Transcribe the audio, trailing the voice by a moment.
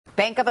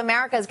Bank of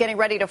America is getting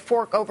ready to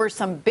fork over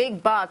some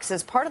big bucks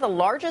as part of the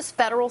largest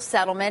federal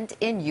settlement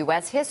in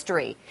U.S.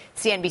 history.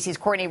 CNBC's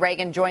Courtney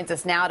Reagan joins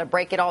us now to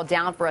break it all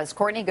down for us.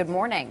 Courtney, good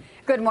morning.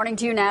 Good morning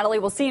to you, Natalie.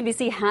 Well,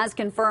 CNBC has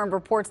confirmed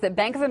reports that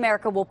Bank of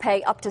America will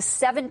pay up to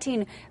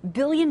 $17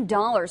 billion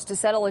to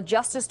settle a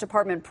Justice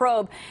Department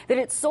probe that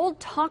it sold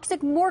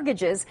toxic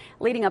mortgages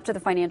leading up to the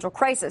financial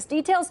crisis.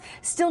 Details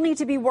still need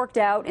to be worked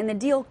out, and the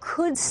deal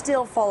could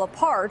still fall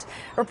apart.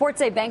 Reports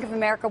say Bank of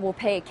America will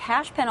pay a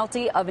cash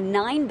penalty of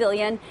 $9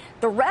 billion.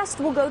 The rest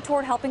will go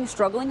toward helping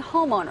struggling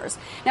homeowners.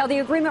 Now, the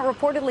agreement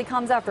reportedly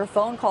comes after a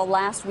phone call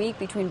last week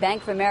between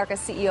Bank of America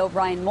CEO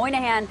Brian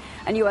Moynihan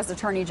and U.S.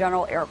 Attorney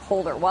General Eric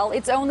Holder. While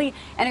it's only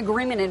an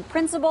agreement in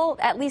principle,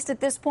 at least at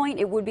this point,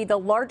 it would be the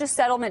largest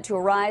settlement to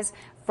arise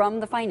from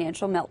the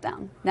financial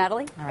meltdown.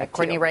 Natalie? All right,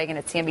 Courtney Reagan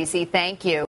at CNBC, thank you.